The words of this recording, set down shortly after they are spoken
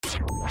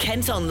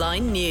Kent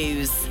Online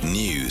News.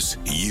 News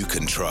you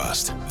can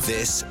trust.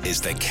 This is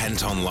the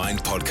Kent Online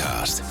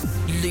Podcast.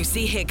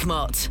 Lucy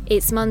Hickmott.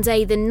 It's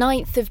Monday the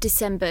 9th of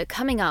December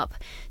coming up.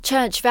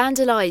 Church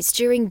vandalised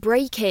during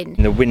break-in.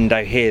 The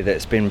window here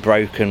that's been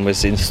broken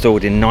was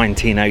installed in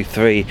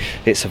 1903.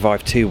 It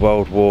survived 2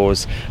 world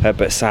wars,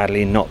 but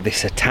sadly not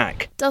this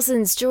attack.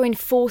 Dozens join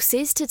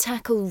forces to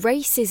tackle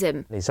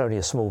racism. It's only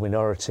a small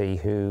minority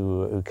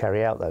who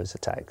carry out those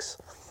attacks,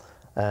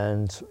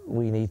 and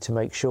we need to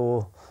make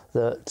sure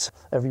that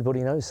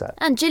everybody knows that.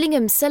 And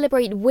Gillingham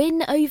celebrate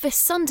win over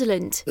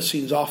Sunderland. The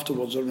scenes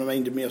afterwards have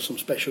reminded me of some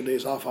special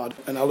days I've had,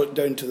 and I looked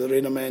down to the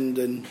Rainham end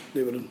and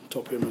they were on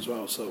top of him as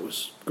well, so it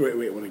was a great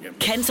way to win again.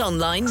 Kent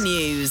Online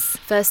News.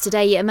 First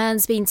today, a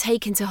man's been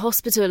taken to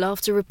hospital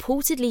after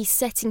reportedly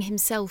setting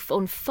himself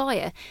on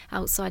fire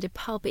outside a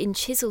pub in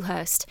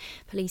Chislehurst.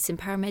 Police and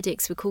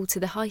paramedics were called to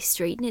the High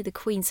Street near the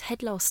Queen's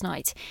Head last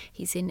night.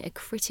 He's in a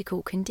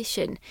critical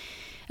condition.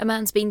 A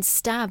man's been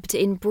stabbed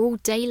in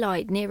broad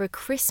daylight near a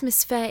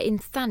Christmas fair in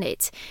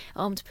Thanet.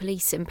 Armed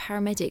police and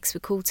paramedics were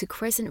called to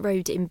Crescent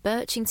Road in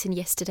Birchington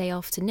yesterday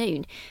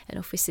afternoon, and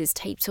officers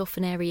taped off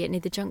an area near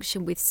the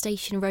junction with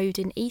Station Road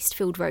and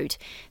Eastfield Road.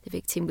 The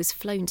victim was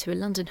flown to a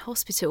London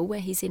hospital where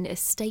he's in a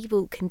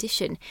stable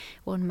condition.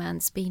 One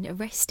man's been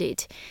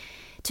arrested.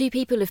 2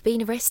 people have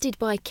been arrested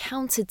by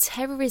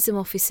counter-terrorism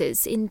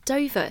officers in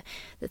Dover.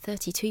 The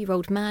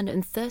 32-year-old man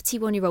and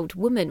 31-year-old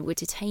woman were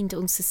detained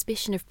on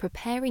suspicion of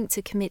preparing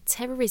to commit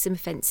terrorism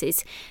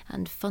offences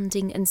and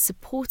funding and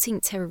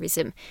supporting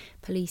terrorism.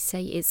 Police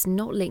say it's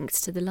not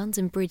linked to the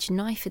London Bridge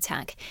knife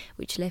attack,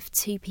 which left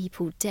 2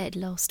 people dead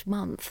last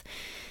month.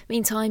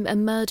 Meantime, a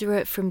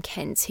murderer from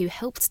Kent who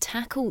helped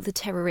tackle the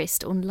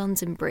terrorist on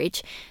London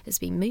Bridge has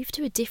been moved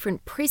to a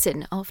different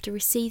prison after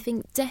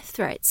receiving death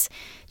threats.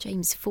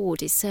 James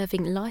Ford is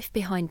serving life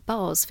behind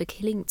bars for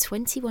killing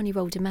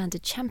 21-year-old Amanda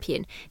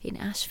Champion in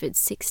Ashford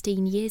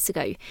 16 years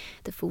ago.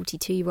 The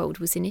 42-year-old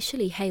was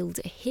initially hailed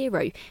a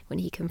hero when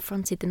he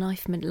confronted the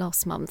knifeman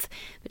last month,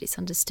 but it's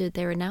understood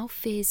there are now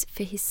fears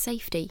for his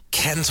safety.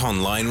 Kent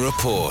Online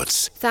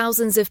reports.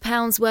 Thousands of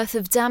pounds worth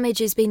of damage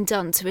has been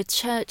done to a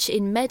church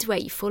in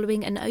Medway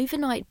following an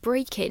overnight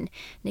break-in.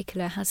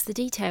 Nicola has the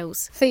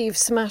details.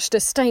 Thieves smashed a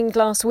stained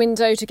glass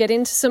window to get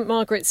into St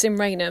Margaret's in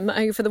Rainham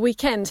over the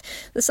weekend.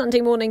 The Sunday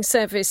morning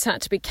service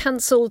had to be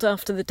cancelled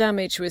after the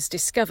damage was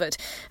discovered.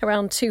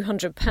 Around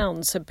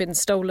 £200 had been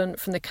stolen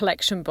from the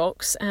collection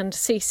box and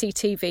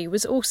CCTV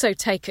was also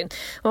taken.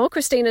 Well,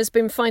 Christina's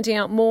been finding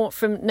out more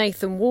from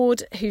Nathan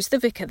Ward, who's the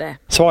vicar there.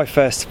 So I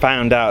first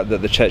found out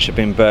that the church had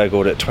been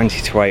burgled at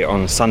 20 to 8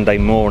 on Sunday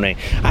morning,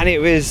 and it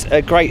was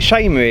a great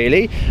shame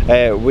really.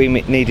 We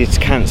needed to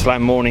cancel our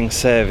morning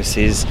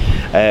services,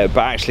 but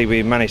actually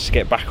we managed to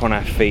get back on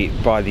our feet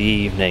by the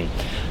evening.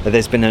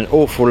 There's been an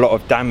awful lot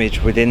of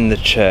damage within the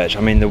church.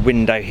 I mean, the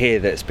window here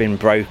that's been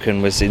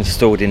broken was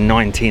installed in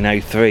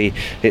 1903.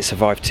 It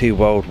survived 2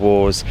 world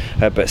wars,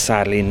 but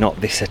sadly not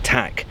this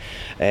attack.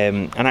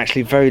 And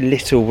actually very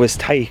little was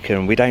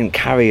taken. We don't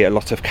carry a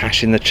lot of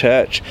cash in the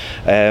church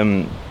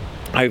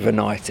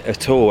overnight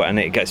at all, and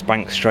it gets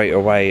banked straight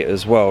away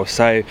as well.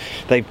 So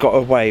they've got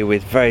away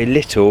with very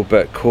little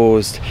but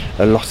caused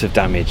a lot of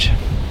damage.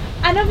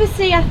 And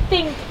obviously I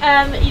think,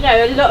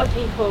 a lot of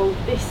people,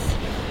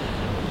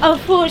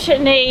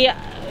 unfortunately,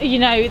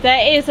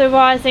 there is a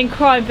rise in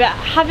crime, but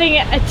having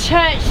a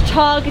church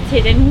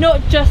targeted, and not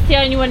just the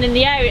only one in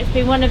the area, it's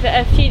been one of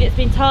a few that's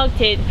been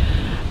targeted,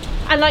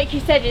 and like you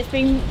said,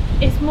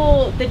 it's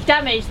more the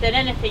damage than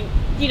anything.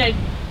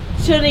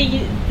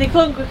 Surely the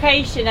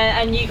congregation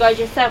and you guys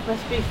yourself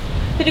must be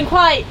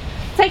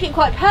taking it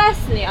quite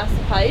personally, I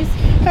suppose.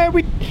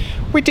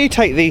 We do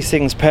take these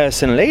things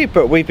personally,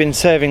 but we've been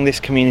serving this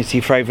community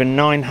for over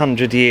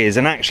 900 years,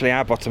 and actually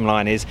our bottom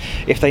line is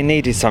if they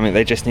needed something,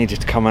 they just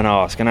needed to come and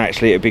ask, and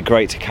actually it'd be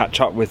great to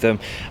catch up with them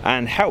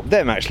and help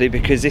them actually,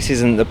 because this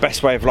isn't the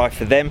best way of life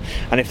for them,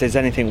 and if there's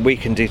anything we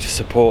can do to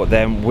support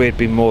them, we'd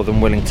be more than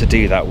willing to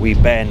do that. We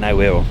bear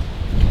no ill.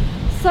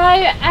 So,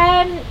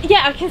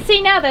 I can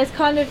see now there's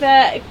kind of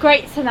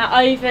grates and that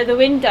over the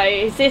window.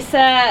 Is this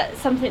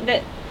something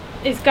that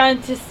is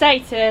going to stay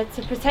to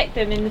protect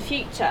them in the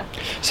future?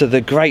 So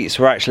the grates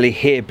were actually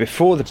here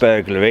before the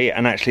burglary,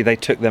 and actually they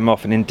took them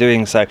off, and in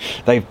doing so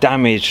they've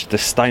damaged the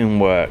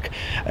stonework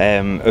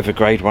of a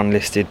grade 1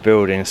 listed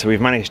building. So we've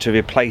managed to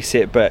replace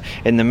it, but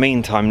in the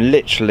meantime,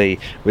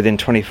 literally within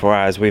 24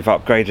 hours, we've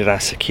upgraded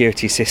our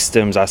security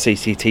systems. Our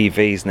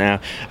CCTVs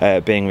now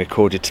being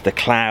recorded to the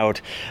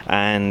cloud,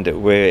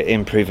 and we're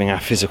improving our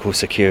physical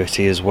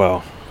security as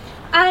well.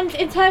 And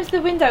in terms of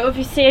the window,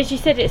 obviously, as you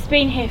said, it's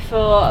been here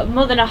for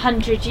more than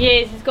 100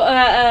 years. It's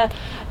got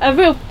a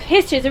real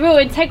history. It's a real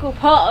integral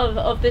part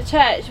of the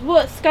church.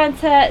 What's going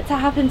to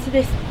happen to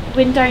this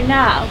window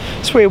now?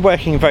 So we're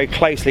working very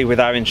closely with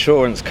our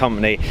insurance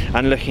company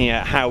and looking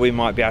at how we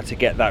might be able to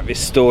get that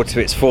restored to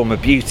its former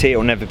beauty. It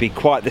will never be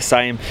quite the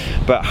same,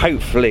 but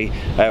hopefully,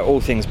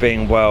 all things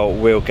being well,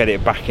 we'll get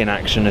it back in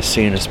action as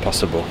soon as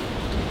possible.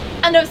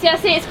 And obviously I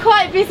see it's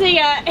quite busy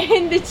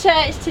in the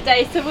church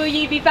today, so will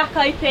you be back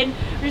open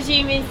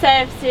resuming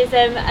services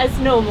as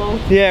normal?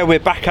 Yeah, we're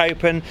back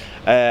open,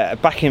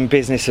 back in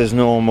business as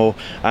normal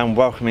and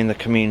welcoming the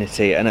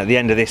community. And at the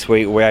end of this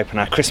week we open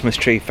our Christmas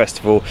Tree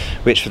Festival,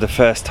 which for the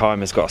first time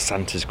has got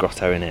Santa's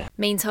Grotto in it.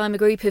 Meantime, a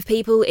group of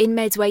people in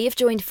Medway have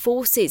joined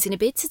forces in a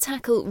bid to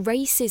tackle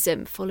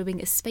racism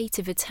following a spate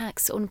of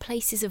attacks on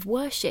places of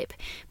worship.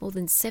 More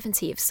than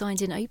 70 have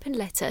signed an open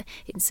letter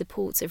in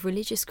support of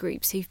religious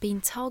groups who've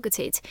been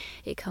targeted.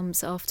 It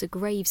comes after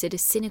graves at a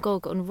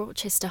synagogue on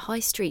Rochester High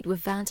Street were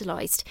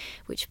vandalised,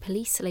 which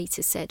police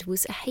later said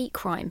was a hate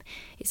crime.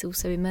 It's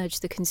also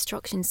emerged the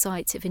construction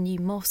site of a new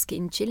mosque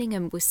in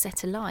Gillingham was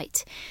set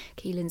alight.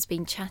 Keelan's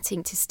been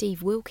chatting to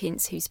Steve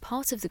Wilkins, who's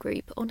part of the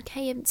group, on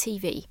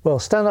KMTV. Well,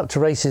 Stand Up to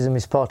Racism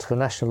is part of a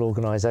national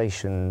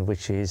organisation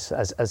which is,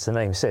 as the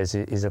name says,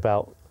 is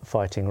about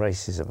fighting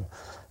racism.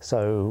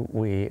 So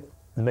the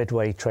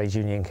Medway Trade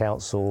Union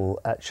Council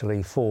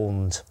actually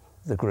formed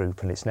the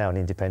group, and it's now an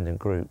independent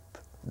group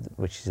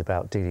which is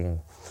about dealing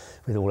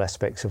with all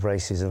aspects of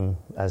racism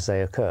as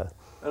they occur.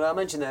 And I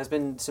mentioned there's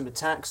been some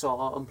attacks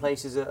on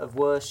places of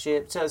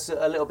worship. Tell us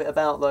a little bit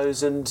about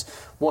those and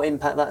what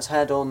impact that's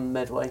had on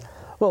Medway.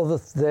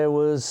 Well, there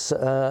was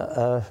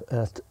a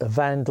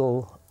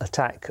vandal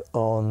attack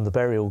on the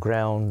burial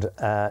ground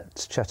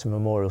at Chatham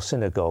Memorial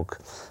Synagogue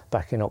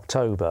back in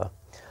October,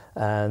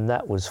 and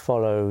that was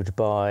followed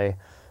by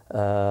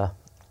an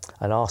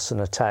arson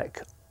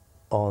attack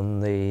on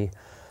the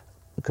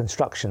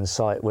construction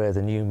site where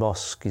the new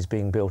mosque is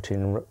being built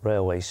in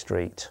Railway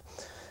Street.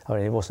 I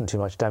mean, it wasn't too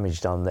much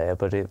damage done there,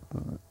 but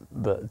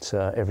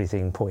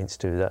everything points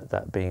to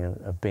that being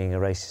a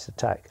racist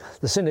attack.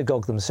 The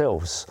synagogue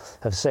themselves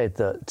have said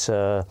that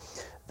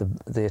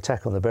the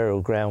attack on the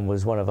burial ground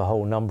was one of a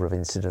whole number of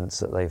incidents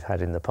that they've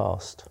had in the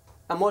past.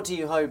 And what do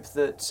you hope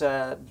that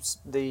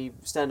the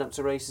Stand Up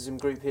to Racism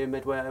group here in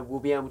Medway will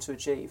be able to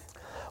achieve?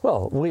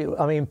 Well,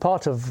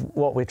 part of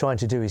what we're trying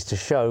to do is to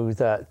show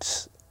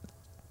that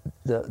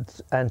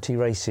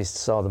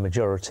anti-racists are the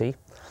majority,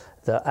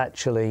 that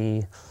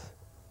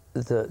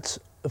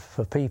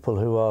for people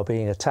who are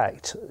being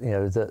attacked,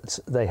 that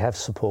they have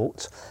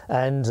support,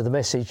 and the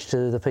message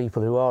to the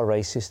people who are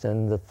racist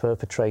and the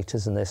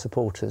perpetrators and their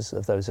supporters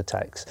of those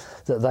attacks,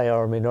 that they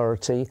are a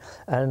minority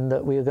and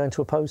that we are going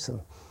to oppose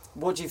them.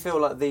 What do you feel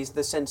like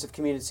the sense of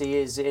community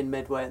is in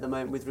Medway at the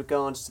moment with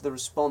regards to the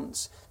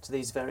response to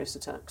these various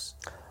attacks?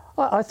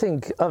 I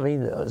think,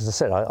 as I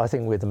said, I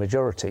think we're the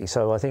majority,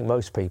 so I think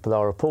most people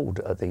are appalled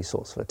at these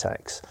sorts of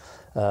attacks.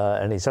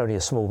 And it's only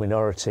a small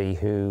minority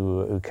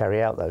who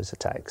carry out those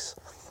attacks.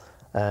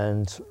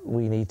 And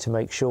we need to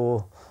make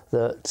sure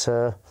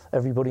that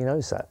everybody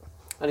knows that.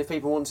 And if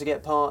people want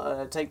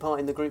to take part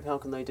in the group, how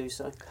can they do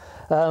so?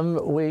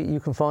 You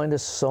can find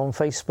us on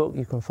Facebook,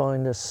 you can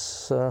find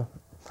us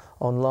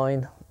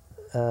online.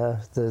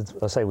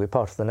 We're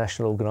part of the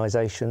national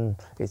organisation.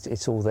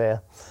 It's all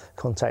there.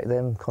 Contact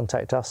them,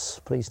 contact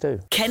us, please do.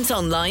 Kent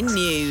Online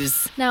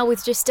News. Now,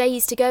 with just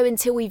days to go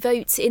until we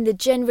vote in the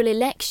general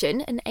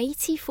election, an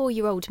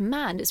 84-year-old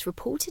man has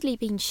reportedly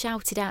been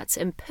shouted at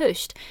and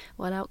pushed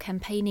while out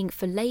campaigning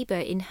for Labour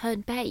in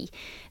Herne Bay.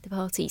 The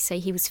party say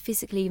he was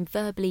physically and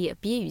verbally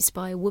abused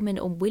by a woman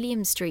on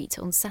William Street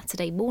on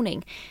Saturday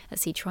morning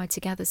as he tried to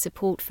gather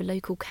support for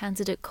local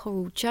candidate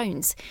Coral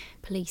Jones.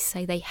 Police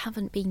say they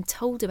haven't been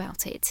told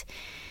about it.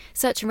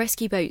 Search and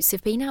rescue boats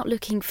have been out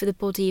looking for the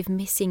body of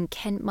missing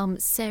Kent mum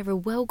Sarah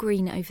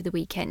Wellgreen over the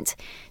weekend.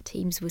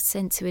 Teams were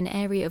sent to an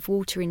area of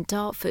water in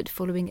Dartford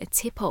following a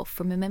tip-off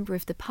from a member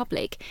of the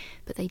public,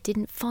 but they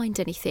didn't find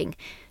anything.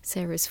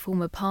 Sarah's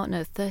former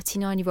partner,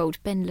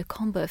 39-year-old Ben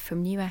Lacombe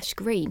from New Ash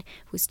Green,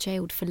 was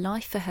jailed for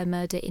life for her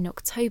murder in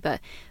October,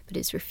 but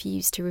has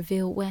refused to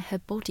reveal where her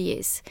body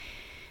is.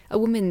 A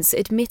woman's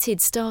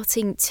admitted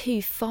starting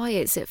 2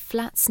 fires at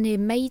flats near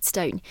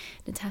Maidstone.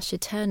 Natasha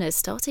Turner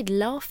started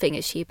laughing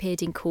as she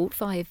appeared in court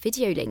via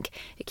video link,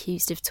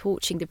 accused of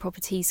torching the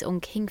properties on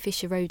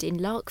Kingfisher Road in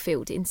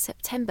Larkfield in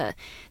September.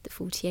 The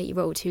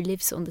 48-year-old who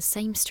lives on the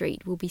same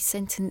street will be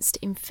sentenced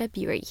in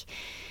February.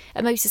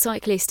 A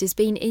motorcyclist has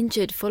been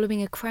injured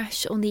following a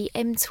crash on the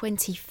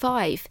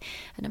M25.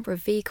 A number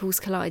of vehicles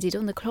collided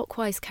on the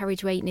clockwise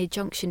carriageway near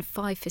junction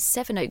 5 for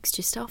Sevenoaks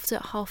just after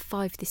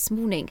 5:30 this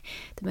morning.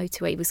 The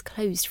motorway was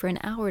closed for an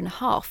hour and a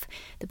half.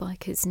 The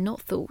bikers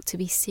not thought to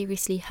be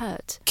seriously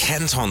hurt.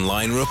 Kent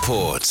Online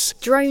reports.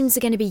 Drones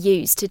are going to be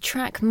used to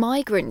track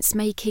migrants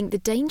making the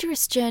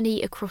dangerous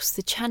journey across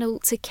the Channel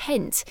to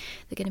Kent.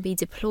 They're going to be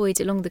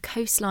deployed along the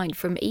coastline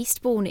from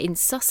Eastbourne in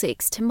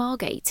Sussex to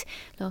Margate.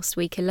 Last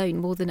week alone,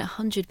 more than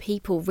 100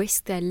 people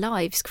risked their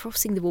lives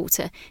crossing the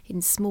water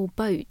in small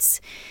boats.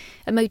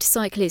 A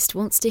motorcyclist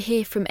wants to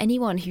hear from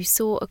anyone who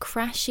saw a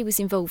crash she was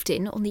involved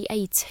in on the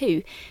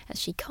A2, as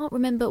she can't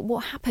remember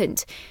what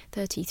happened.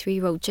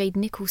 33-year-old Jade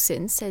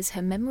Nicholson says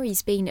her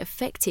memory's been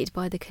affected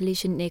by the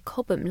collision near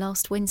Cobham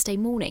last Wednesday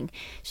morning.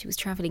 She was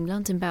travelling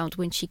London-bound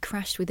when she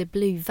crashed with a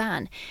blue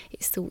van.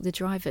 It's thought the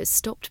driver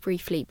stopped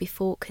briefly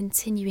before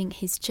continuing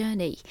his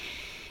journey.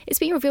 It's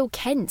been revealed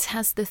Kent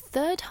has the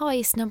 3rd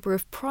highest number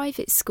of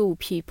private school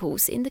pupils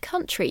pupils in the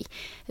country.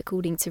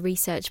 According to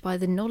research by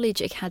the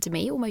Knowledge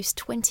Academy, almost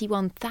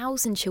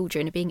 21,000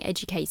 children are being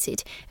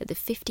educated at the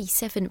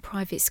 57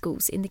 private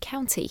schools in the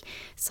county.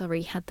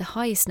 Surrey had the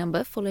highest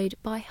number, followed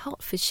by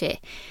Hertfordshire.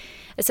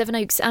 A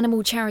Sevenoaks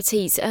animal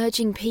charity is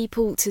urging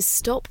people to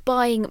stop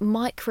buying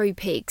micro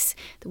pigs.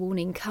 The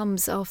warning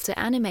comes after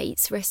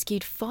Animates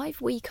rescued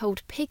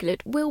 5-week-old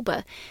piglet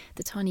Wilbur.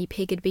 The tiny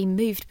pig had been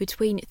moved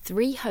between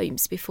 3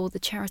 homes before the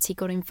charity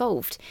got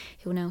involved.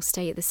 He'll now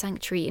stay at the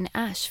sanctuary in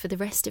Ash for the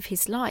rest of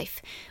his life.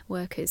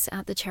 Workers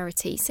at the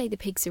charity say the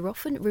pigs are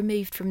often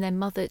removed from their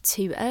mother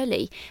too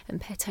early,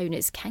 and pet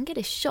owners can get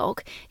a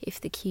shock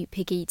if the cute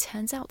piggy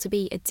turns out to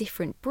be a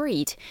different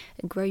breed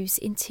and grows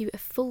into a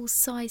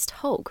full-sized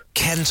hog.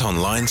 Kent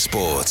Online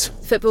Sport.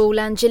 Football,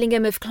 and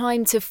Gillingham have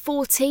climbed to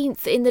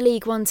 14th in the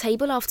League One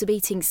table after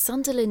beating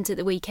Sunderland at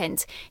the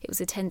weekend. It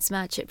was a tense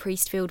match at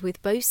Priestfield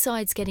with both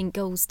sides getting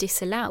goals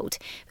disallowed,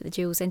 but the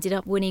Gills ended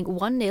up winning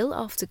 1-0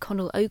 after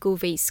Connell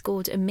Ogilvie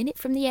scored a minute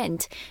from the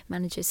end.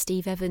 Manager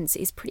Steve Evans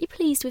is pretty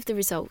pleased with the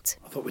result.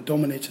 I thought we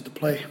dominated the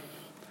play.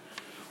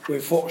 We're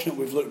fortunate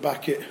we've looked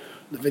back at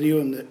the video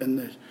and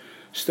the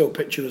still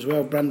picture as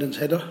well. Brandon's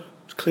header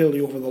was clearly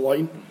over the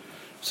line.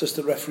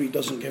 Assistant referee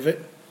doesn't give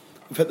it.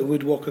 We've hit the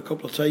woodwork a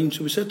couple of times,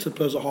 so we said to the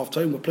players at half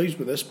time, we're pleased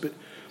with this, but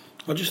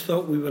I just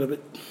thought we were a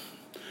bit,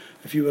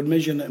 if you were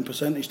measuring it in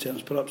percentage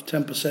terms, perhaps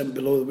 10%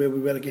 below where we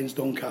were against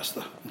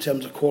Doncaster in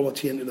terms of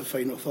quality into the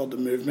final third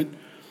and movement.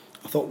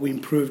 I thought we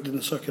improved in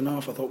the second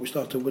half. I thought we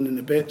started winning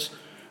the bits,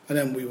 and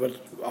then we were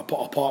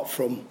apart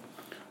from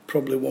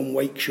probably one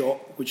Wake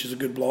shot, which is a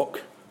good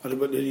block.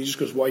 He just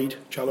goes wide.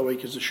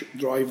 Chalawake is a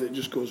drive that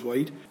just goes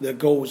wide. Their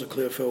goal was a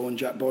clear foul on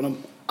Jack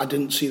Bonham. I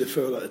didn't see the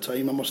foul at the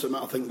time. I must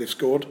admit, I think they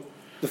scored.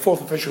 The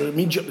fourth official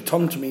immediately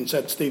turned to me and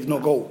said, "Steve, no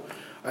goal."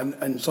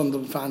 And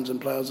Sunderland fans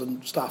and players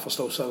and staff are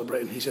still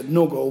celebrating. He said,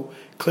 "No goal,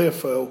 clear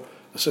foul."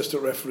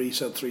 Assistant referee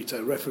said 3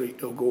 times, "Referee,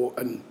 he'll go."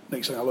 And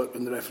next thing I looked,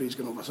 and the referee's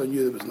going over, so I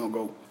knew there was no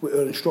goal.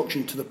 Our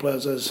instruction to the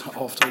players is at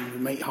half time we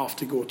might have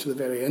to go to the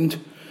very end,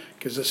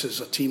 because this is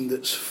a team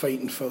that's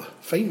fighting for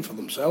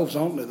themselves,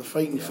 aren't they? They're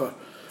fighting for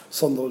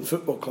Sunderland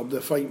Football Club.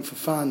 They're fighting for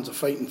fans. They're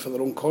fighting for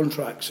their own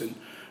contracts. And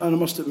I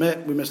must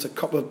admit, we missed a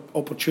couple of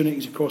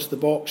opportunities across the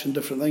box and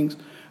different things.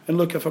 And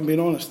look, if I'm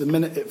being honest, the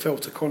minute it fell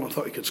to Connor, I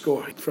thought he could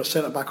score. For a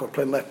centre-back or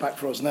playing left-back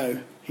for us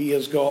now, he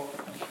has got,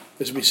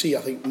 as we see,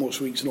 I think,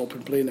 most weeks in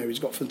open play now, he's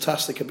got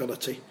fantastic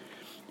ability.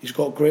 He's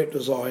got great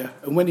desire.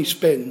 And when he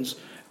spins,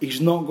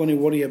 he's not going to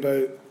worry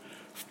about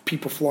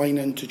people flying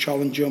in to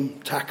challenge him,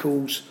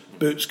 tackles,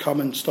 boots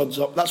coming, studs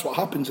up. That's what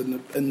happens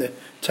in the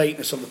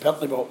tightness of the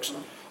penalty box.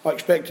 I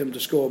expect him to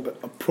score, but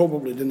I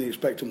probably didn't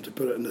expect him to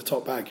put it in the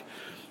top bag.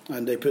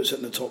 And he puts it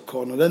in the top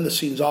corner. Then the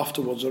scenes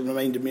afterwards have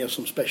reminded me of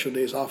some special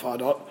days I've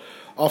had.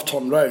 I've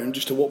turned round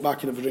just to walk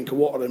back and have a drink of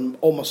water, and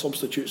all my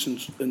substitutes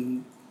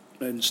and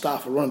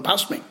staff are running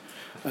past me.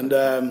 And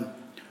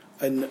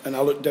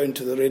I looked down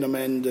to the Raynham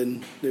end,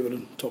 and they were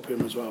on top of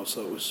him as well.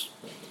 So it was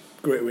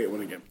a great way to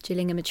win a game.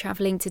 Gillingham are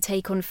travelling to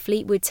take on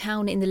Fleetwood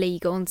Town in the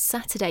league on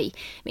Saturday.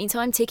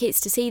 Meantime,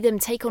 tickets to see them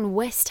take on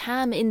West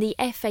Ham in the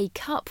FA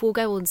Cup will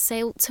go on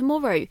sale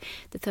tomorrow.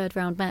 The third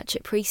round match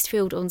at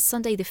Priestfield on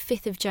Sunday the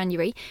 5th of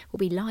January will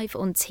be live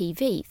on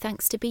TV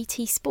thanks to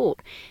BT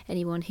Sport.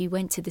 Anyone who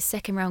went to the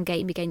second round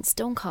game against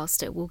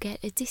Doncaster will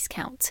get a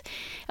discount.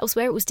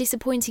 Elsewhere, it was a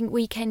disappointing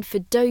weekend for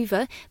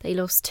Dover. They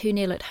lost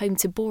 2-0 at home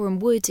to Boreham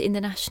Wood in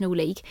the National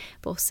League.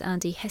 Boss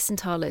Andy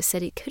Hessenthaler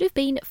said it could have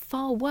been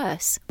far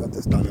worse. I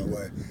just don't know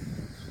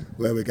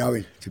where we're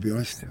going, to be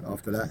honest,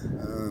 after that.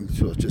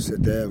 Sort of just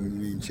said there, when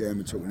me and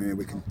Chairman talking here,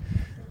 we can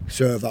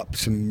serve up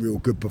some real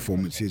good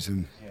performances,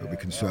 but we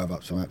can serve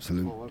up some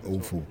absolute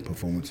awful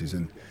performances,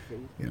 and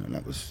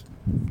that was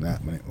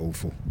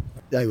awful.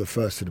 They were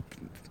first of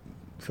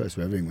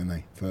everything, when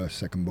they first,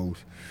 second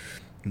balls.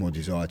 More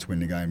desire to win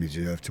the game,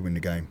 deserved to win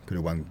the game, could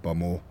have won by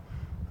more.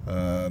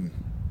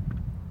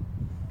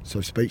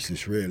 So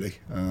speechless, really.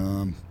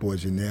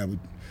 Boys in there,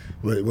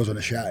 it wasn't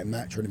a shouting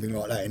match or anything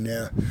like that in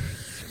there,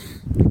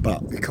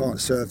 but we can't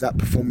serve that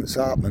performance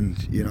up, and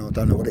I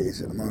don't know what it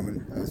is at the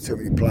moment. Too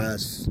many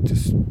players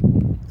just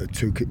are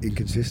too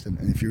inconsistent,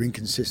 and if you're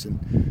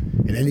inconsistent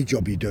in any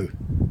job you do,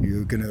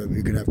 you're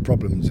gonna have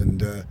problems,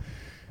 and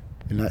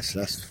that's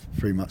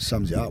pretty much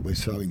sums it up. We're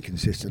so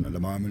inconsistent at the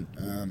moment.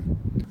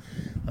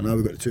 I know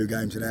we've got the 2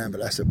 games in hand,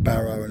 but that's at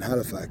Barrow and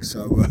Halifax,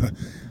 so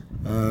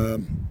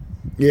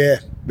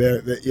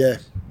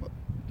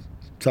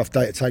tough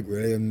day to take,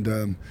 really,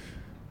 and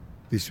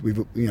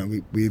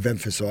we've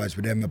emphasised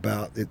with them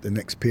about the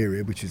next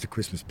period, which is the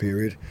Christmas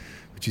period,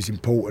 which is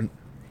important.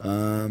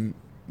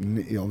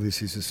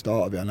 This is the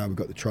start of it. I know we've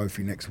got the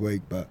trophy next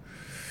week, but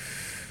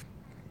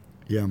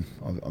yeah,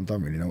 I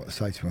don't really know what to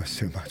say to us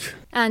too much.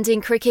 And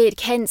in cricket,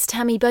 Kent's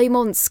Tammy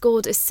Beaumont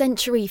scored a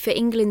century for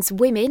England's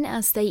women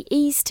as they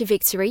eased to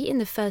victory in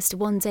the first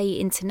one-day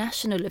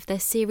international of their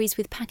series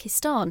with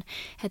Pakistan.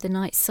 Heather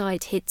Knight's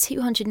side hit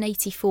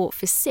 284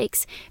 for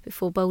 6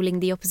 before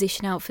bowling the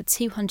opposition out for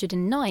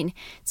 209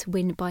 to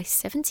win by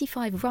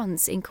 75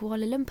 runs in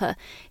Kuala Lumpur.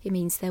 It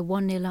means they're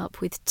 1-0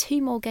 up with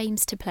 2 more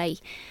games to play.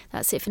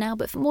 That's it for now,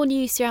 but for more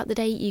news throughout the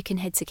day, you can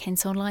head to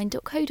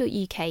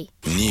kentonline.co.uk.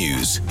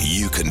 News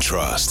you can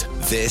trust.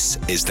 This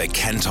is the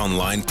Kent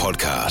Online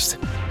Podcast.